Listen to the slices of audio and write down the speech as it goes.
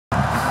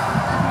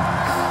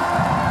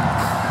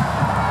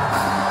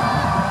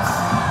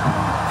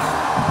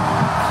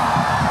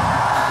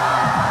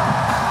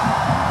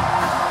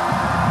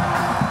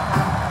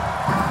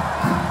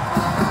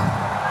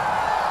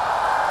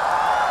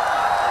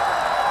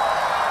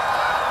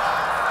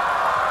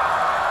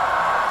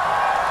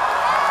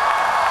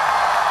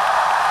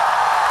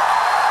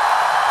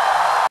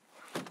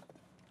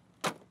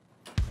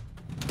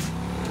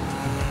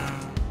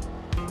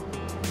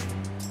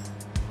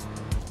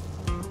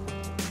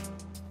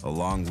A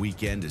long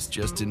weekend is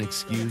just an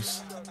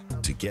excuse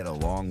to get a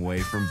long way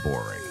from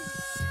boring.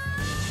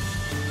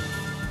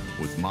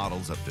 With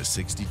models up to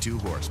 62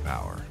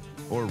 horsepower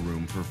or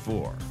room for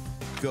 4.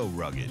 Go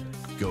rugged,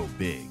 go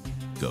big,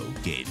 go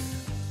Gator.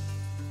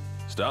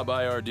 Stop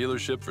by our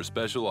dealership for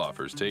special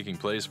offers taking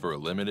place for a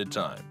limited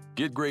time.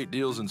 Get great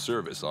deals and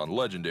service on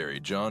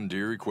legendary John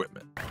Deere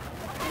equipment.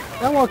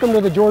 And welcome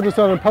to the Georgia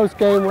Southern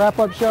Postgame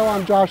Wrap-Up Show.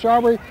 I'm Josh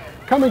Aubrey,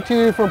 coming to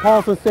you from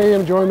Paulson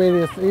Stadium. Join me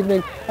this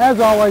evening, as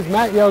always,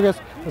 Matt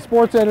Yogas, the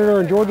sports editor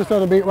and Georgia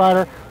Southern beat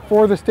writer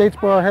for the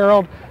Statesboro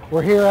Herald.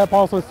 We're here at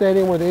Paulson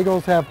Stadium where the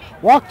Eagles have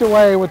walked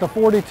away with a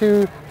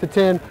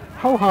 42-10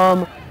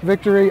 ho-hum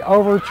victory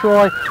over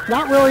Troy.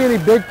 Not really any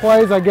big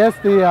plays. I guess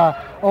the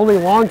only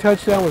long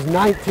touchdown was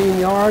 19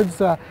 yards,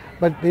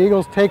 but the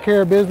Eagles take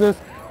care of business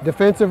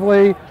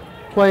defensively,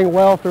 playing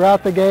well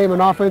throughout the game,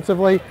 and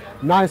offensively,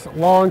 nice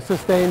long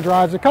sustained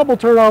drives. A couple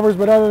turnovers,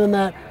 but other than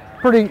that,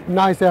 pretty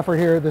nice effort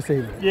here this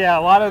evening. Yeah,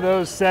 a lot of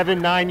those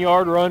 7-9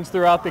 yard runs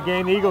throughout the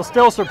game. The Eagles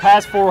still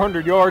surpassed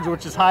 400 yards,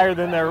 which is higher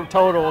than their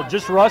total,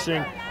 just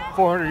rushing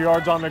 400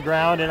 yards on the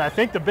ground. And I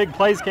think the big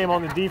plays came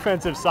on the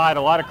defensive side.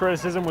 A lot of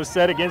criticism was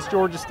said against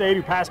Georgia State,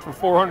 who passed for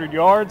 400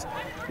 yards.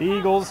 The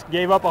Eagles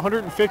gave up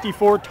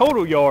 154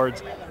 total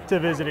yards to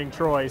visiting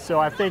Troy. So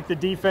I think the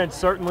defense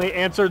certainly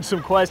answered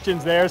some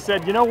questions there,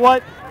 said, you know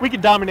what, we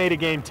could dominate a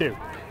game too.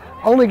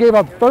 Only gave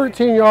up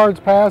 13 yards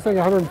passing,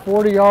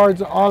 140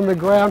 yards on the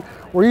ground.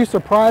 Were you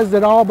surprised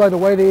at all by the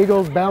way the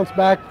Eagles bounced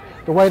back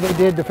the way they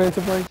did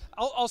defensively?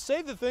 I'll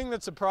say the thing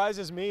that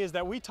surprises me is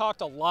that we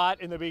talked a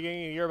lot in the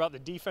beginning of the year about the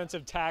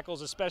defensive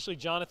tackles, especially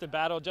Jonathan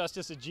Battle,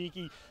 Justice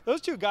Ajiki.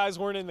 Those two guys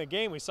weren't in the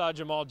game. We saw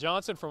Jamal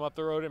Johnson from up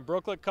the road in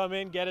Brooklyn come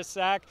in, get a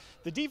sack.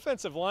 The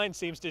defensive line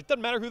seems to, it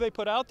doesn't matter who they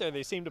put out there,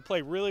 they seem to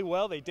play really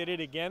well. They did it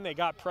again. They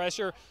got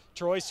pressure.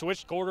 Troy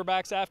switched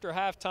quarterbacks after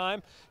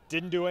halftime,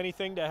 didn't do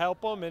anything to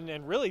help them,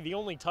 and really the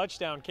only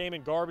touchdown came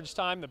in garbage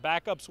time. The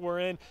backups were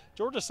in.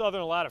 Georgia Southern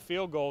allowed a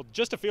field goal,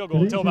 just a field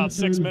goal, until about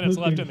 6 minutes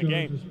left in the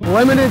game.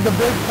 Limited the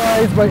big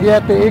plays, but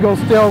yet the Eagles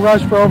still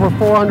rushed for over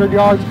 400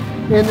 yards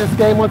in this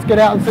game. Let's get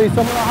out and see some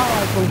of the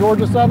highlights from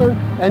Georgia Southern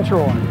and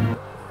Troy.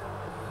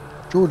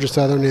 Georgia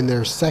Southern in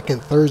their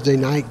second Thursday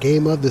night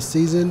game of the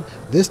season,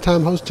 this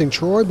time hosting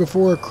Troy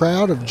before a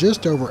crowd of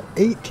just over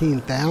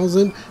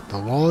 18,000. The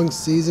long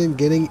season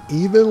getting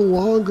even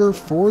longer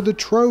for the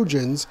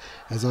Trojans,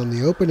 as on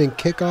the opening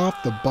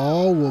kickoff the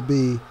ball will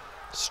be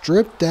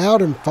stripped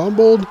out and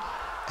fumbled,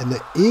 and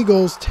the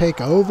Eagles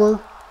take over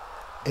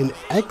in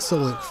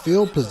excellent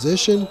field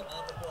position.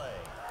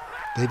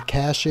 They'd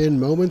cash in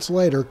moments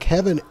later.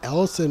 Kevin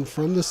Ellison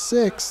from the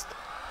 6th.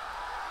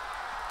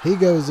 He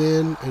goes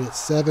in, and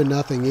it's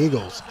 7-0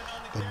 Eagles.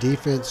 The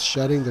defense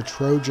shutting the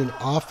Trojan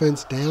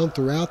offense down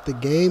throughout the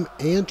game.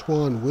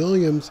 Antoine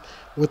Williams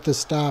with the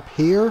stop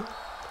here.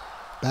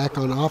 Back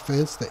on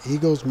offense, the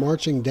Eagles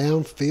marching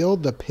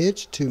downfield. The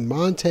pitch to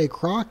Monte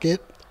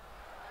Crockett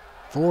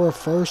for a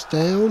first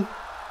down,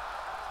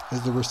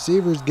 as the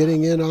receivers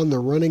getting in on the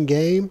running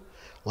game.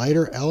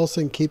 Later,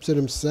 Ellison keeps it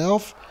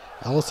himself.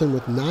 Ellison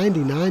with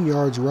 99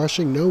 yards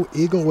rushing. No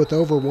Eagle with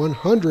over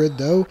 100,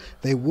 though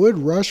they would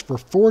rush for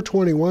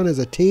 421 as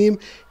a team.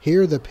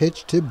 Here the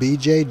pitch to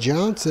B.J.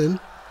 Johnson.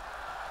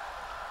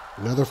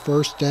 Another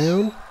first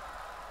down.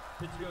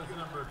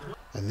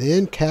 And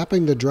then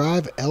capping the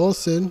drive,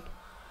 Ellison,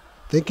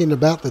 thinking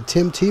about the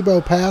Tim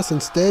Tebow pass,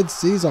 instead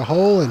sees a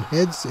hole and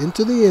heads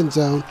into the end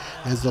zone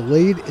as the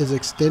lead is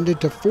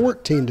extended to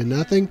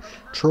 14-0.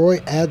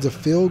 Troy adds a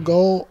field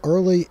goal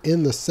early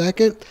in the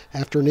second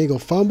after an Eagle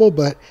fumble,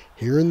 but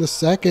here in the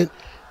second,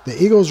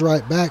 the Eagles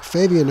right back.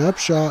 Fabian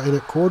Upshaw in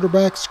at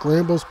quarterback,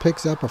 scrambles,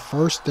 picks up a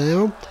first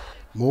down.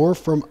 More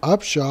from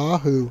Upshaw,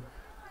 who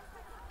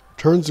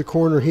turns the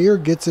corner here,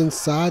 gets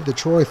inside the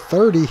Troy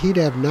 30. He'd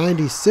have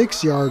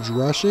 96 yards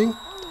rushing.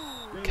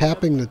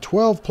 Capping the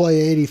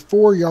 12-play,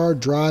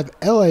 84-yard drive,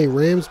 L.A.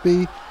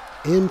 Ramsby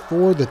in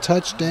for the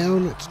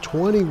touchdown. It's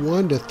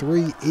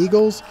 21-3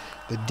 Eagles.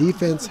 The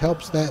defense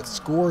helps that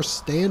score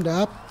stand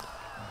up.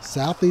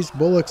 Southeast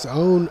Bullock's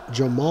own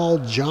Jamal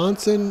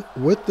Johnson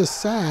with the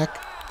sack.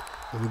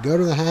 And we go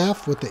to the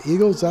half with the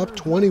Eagles up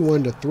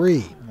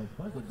 21-3.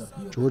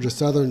 Georgia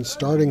Southern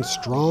starting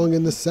strong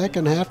in the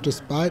second half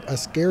despite a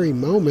scary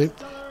moment.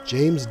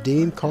 James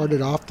Dean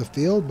carted off the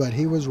field, but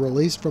he was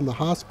released from the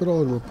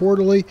hospital and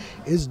reportedly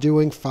is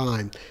doing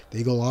fine. The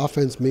Eagle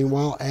offense,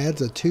 meanwhile,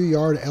 adds a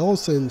 2-yard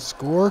Ellison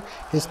score,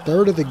 his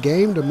third of the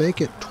game, to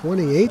make it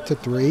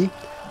 28-3.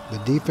 The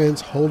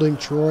defense holding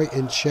Troy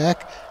in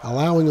check,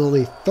 allowing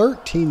only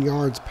 13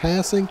 yards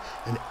passing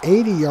and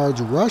 80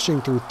 yards rushing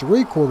through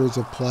 3 quarters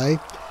of play.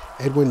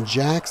 Edwin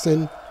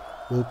Jackson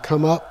will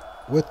come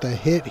up with the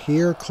hit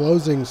here,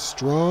 closing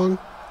strong.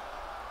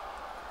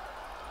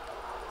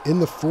 In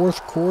the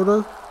fourth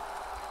quarter,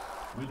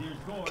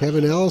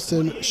 Kevin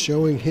Ellison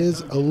showing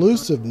his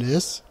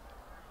elusiveness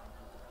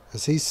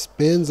as he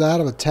spins out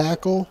of a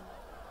tackle,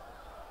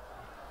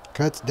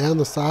 cuts down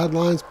the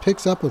sidelines,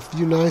 picks up a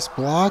few nice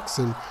blocks,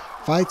 and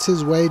fights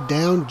his way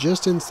down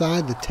just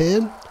inside the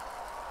 10.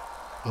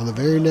 On the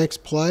very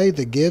next play,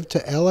 the give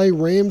to L.A.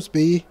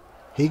 Ramsby.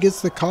 He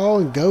gets the call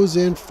and goes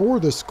in for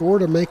the score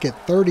to make it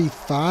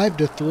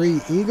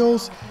 35-3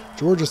 Eagles.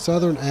 Georgia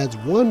Southern adds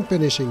one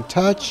finishing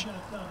touch.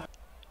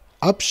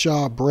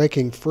 Upshaw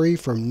breaking free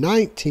from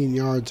 19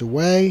 yards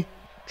away.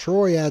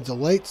 Troy adds a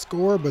late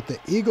score, but the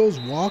Eagles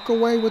walk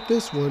away with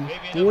this one,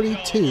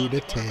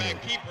 42-10.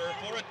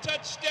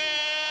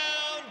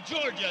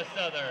 Georgia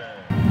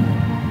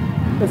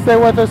Southern. Let's stay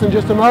with us in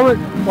just a moment.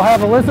 We'll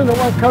have a listen to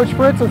what Coach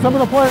Fritz and some of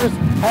the players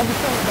have to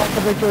say about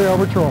the victory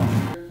over Troy.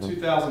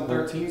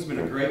 2013 has been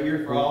a great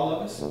year for all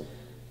of us.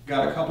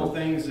 Got a couple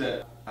things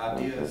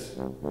ideas.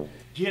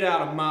 Get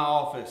out of my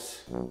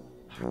office.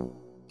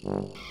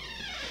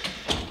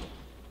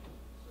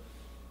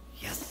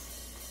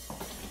 Yes.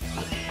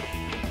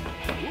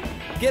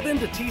 Get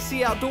into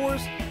TC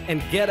Outdoors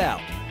and get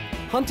out.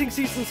 Hunting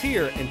season's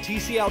here and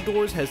TC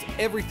Outdoors has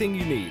everything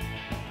you need.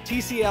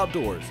 TC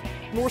Outdoors,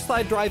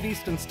 Northside Drive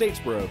East in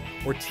Statesboro,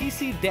 or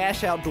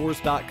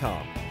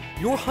tc-outdoors.com,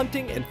 your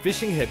hunting and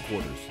fishing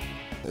headquarters.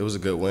 It was a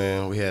good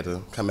win. We had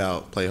to come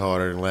out, play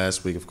harder than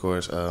last week, of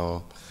course. They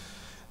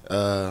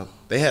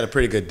had a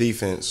pretty good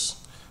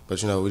defense,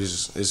 but,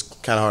 it's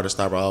kind of hard to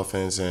stop our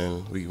offense,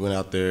 and we went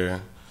out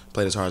there,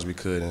 played as hard as we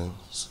could, and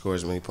scored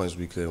as many points as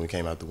we could, and we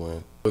came out to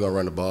win. We're going to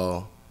run the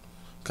ball,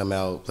 come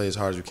out, play as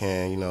hard as we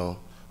can.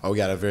 We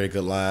got a very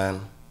good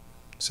line,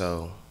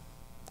 so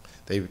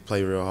they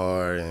play real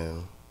hard,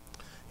 and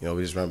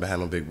we just run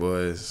behind them big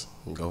boys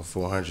and go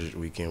 400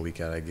 week in,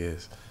 week out, I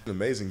guess. An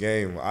amazing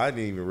game. I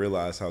didn't even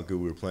realize how good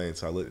we were playing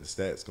until I looked at the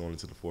stats going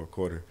into the fourth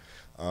quarter.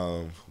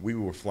 We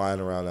were flying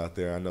around out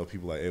there. I know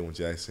people like Edwin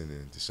Jackson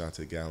and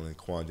Deshaunte Gallen,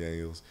 Quan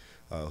Daniels,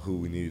 who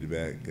we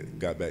needed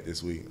got back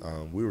this week.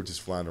 We were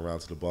just flying around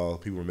to the ball.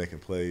 People were making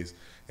plays,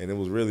 and it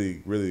was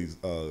really, really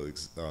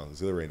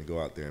exhilarating to go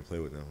out there and play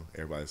with them.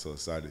 Everybody's so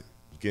excited.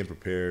 Getting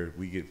prepared.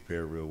 We get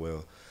prepared real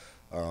well.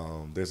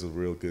 There's a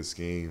real good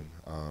scheme.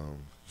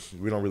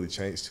 We don't really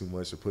change too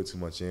much or put too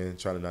much in,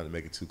 trying not to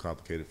make it too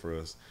complicated for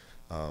us.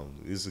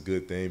 It's a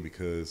good thing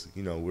because,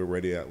 we're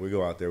ready. We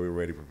go out there, we're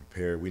ready to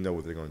prepare. We know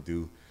what they're going to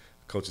do.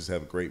 Coaches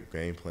have a great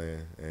game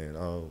plan, and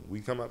we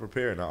come out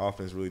prepared, and our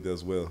offense really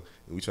does well,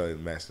 and we try to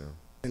match them.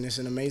 And it's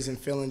an amazing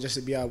feeling just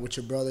to be out with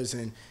your brothers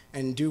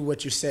and do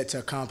what you're set to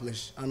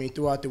accomplish. I mean,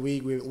 throughout the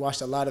week, we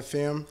watched a lot of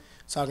film,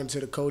 talking to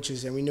the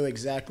coaches, and we knew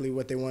exactly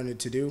what they wanted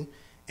to do,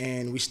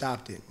 and we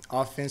stopped it,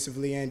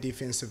 offensively and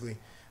defensively.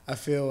 I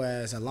feel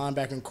as a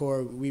linebacking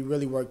core, we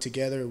really worked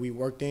together. We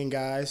worked in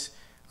guys.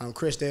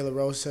 Chris De La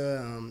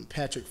Rosa,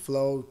 Patrick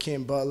Flo,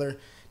 Ken Butler,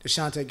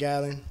 Deshaunte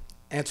Gallen,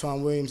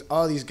 Antoine Williams,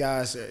 all these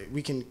guys,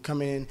 we can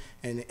come in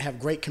and have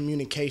great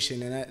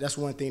communication, and that's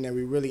one thing that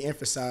we really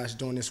emphasized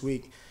during this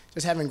week.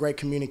 Just having great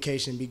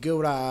communication, be good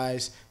with our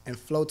eyes, and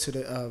flow to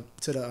the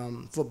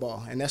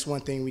football, and that's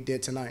one thing we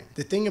did tonight.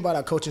 The thing about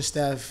our coaching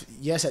staff,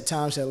 yes, at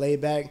times they're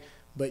laid back,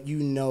 but you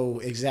know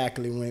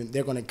exactly when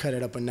they're going to cut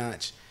it up a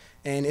notch.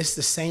 And it's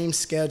the same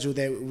schedule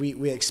that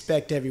we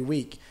expect every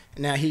week.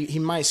 Now, he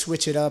might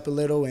switch it up a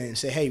little and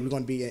say, hey, we're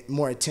going to be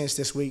more intense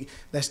this week.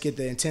 Let's get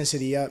the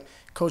intensity up.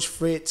 Coach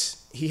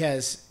Fritz, he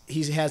has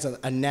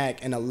a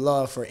knack and a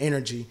love for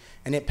energy,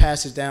 and it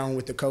passes down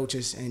with the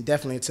coaches and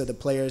definitely to the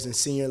players and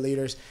senior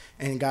leaders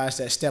and guys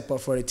that step up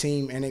for the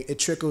team. And it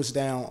trickles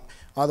down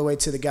all the way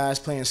to the guys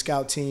playing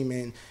scout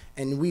team.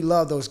 And we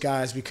love those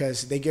guys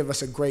because they give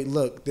us a great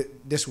look.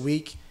 This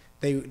week,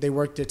 They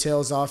worked their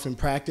tails off in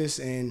practice,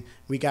 and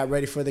we got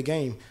ready for the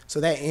game. So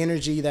that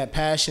energy, that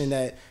passion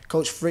that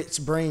Coach Fritz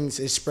brings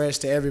is spreads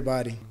to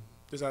everybody.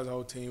 Just as a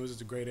whole team, it was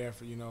just a great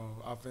effort.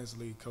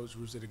 Offensively, Coach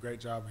Roos did a great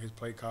job of his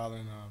play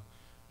calling.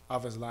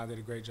 Offensive line did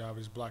a great job of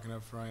just blocking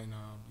up front.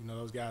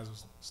 Those guys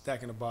was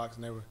stacking the box,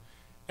 and they were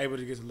able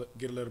to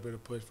get a little bit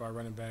of push for our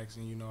running backs.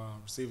 And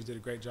receivers did a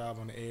great job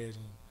on the edge.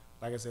 And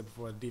like I said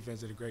before, the defense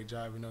did a great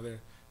job.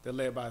 They're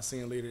led by a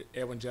senior leader,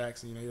 Edwin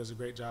Jackson. He does a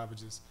great job of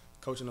just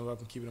coaching them up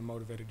and keeping them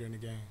motivated during the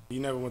game. You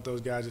never want those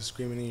guys just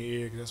screaming in your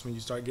ear, because that's when you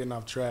start getting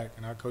off track.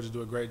 And our coaches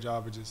do a great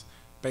job of just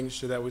making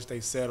sure that we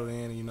stay settled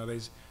in. And, they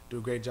just do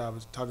a great job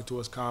of talking to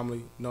us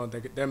calmly.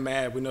 They're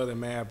mad. We know they're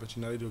mad, but,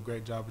 they do a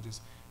great job of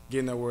just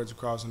getting their words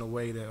across in a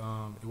way that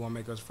it won't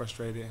make us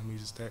frustrated, and we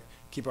just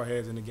keep our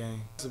heads in the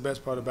game. That's the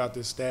best part about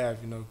this staff.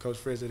 Coach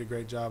Fritz did a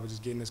great job of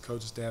just getting this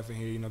coaching staff in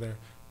here.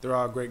 They're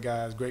all great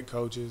guys, great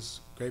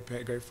coaches, great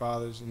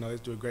fathers. They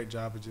do a great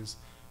job of just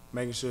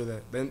making sure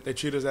that they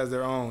treat us as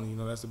their own.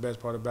 That's the best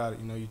part about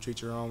it. You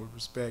treat your own with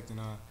respect, and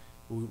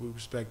we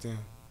respect them.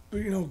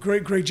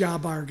 Great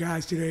job by our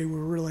guys today. I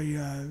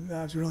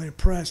was really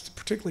impressed,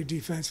 particularly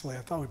defensively. I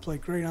thought we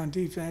played great on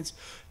defense,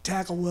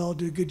 tackled well,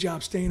 did a good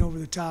job staying over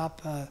the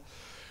top.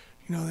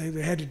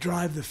 They had to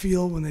drive the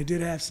field when they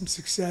did have some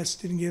success.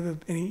 Didn't give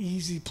up any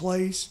easy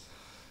plays.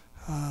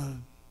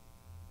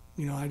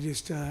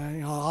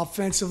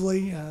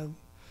 Offensively,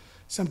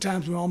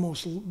 sometimes we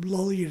almost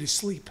lull you to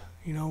sleep.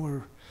 We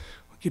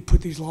could put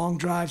these long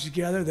drives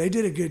together. They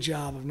did a good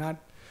job of not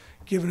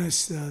giving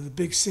us the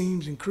big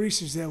seams and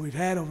creases that we've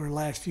had over the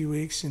last few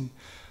weeks,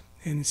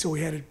 and so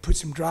we had to put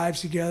some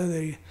drives together.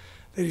 They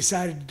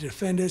decided to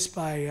defend us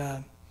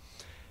by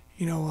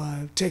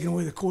taking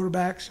away the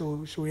quarterback.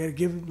 So we had to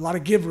give a lot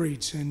of give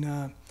reads, and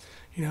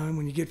and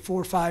when you get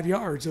 4 or 5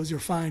 yards, those are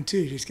fine too.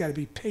 You just got to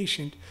be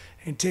patient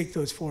and take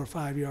those 4 or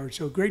 5 yards.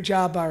 So great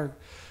job by our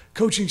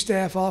coaching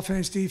staff,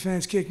 offense,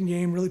 defense, kicking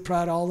game. Really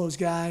proud of all those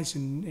guys,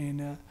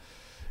 and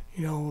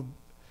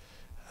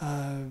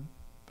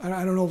I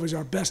don't know if it was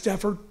our best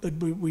effort, but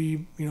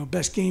we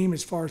best game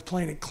as far as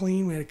playing it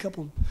clean. We had a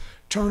couple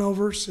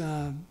turnovers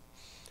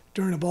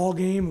during the ball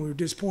game. We were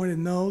disappointed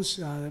in those.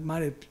 That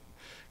might have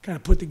kind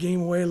of put the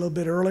game away a little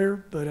bit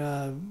earlier, but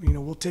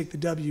we'll take the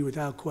W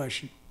without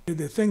question.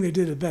 The thing they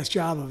did the best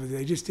job of is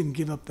they just didn't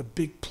give up the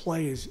big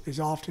play as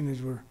often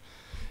as we're.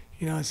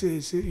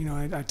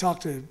 I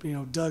talk to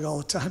Doug all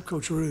the time,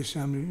 Coach Roos.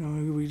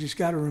 We just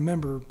got to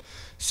remember,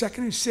 2nd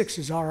and 6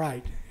 is all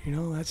right.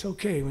 That's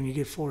okay when you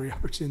get 4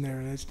 yards in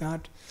there. That's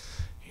not,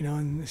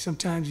 and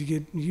sometimes you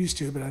get used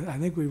to it. But I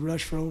think we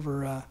rushed for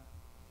over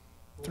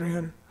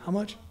 300. How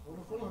much?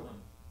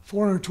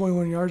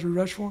 421 yards we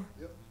rushed for.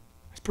 Yep.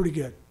 That's pretty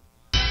good.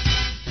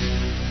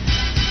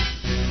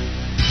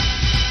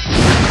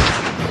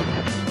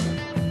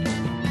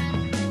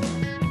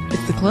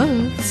 If the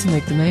clothes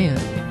make the man,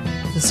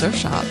 the surf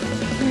shop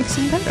makes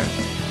him better.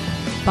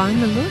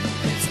 Find the look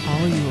that's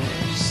all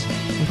yours.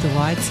 With a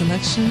wide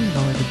selection of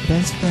only the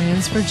best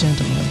brands for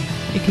gentlemen,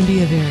 it can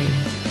be a very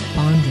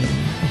bonding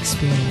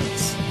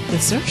experience. The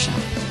surf shop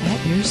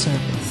at your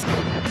service.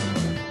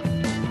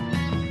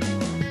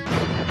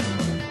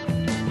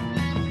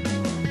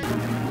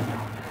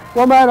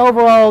 Well, Matt,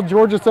 overall,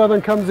 Georgia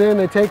Southern comes in,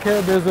 they take care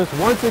of business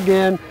once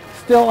again,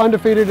 still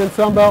undefeated in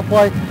Sun Belt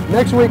play.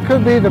 Next week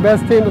could be the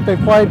best team that they've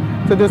played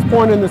to this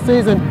point in the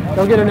season.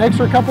 They'll get an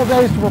extra couple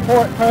days to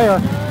prepare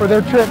for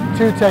their trip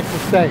to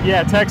Texas State.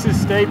 Yeah,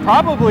 Texas State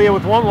probably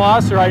with one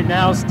loss right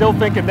now, still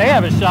thinking they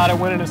have a shot at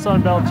winning a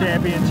Sun Belt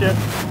championship.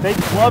 They'd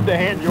love to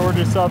hand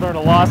Georgia Southern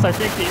a loss. I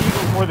think the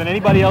Eagles, more than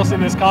anybody else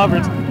in this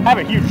conference, have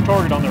a huge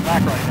target on their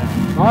back right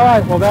now. All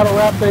right, well, that'll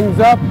wrap things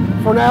up.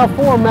 For now,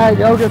 for Matt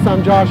Yogus,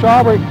 I'm Josh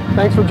Aubrey.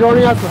 Thanks for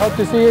joining us. We hope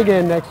to see you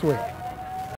again next week.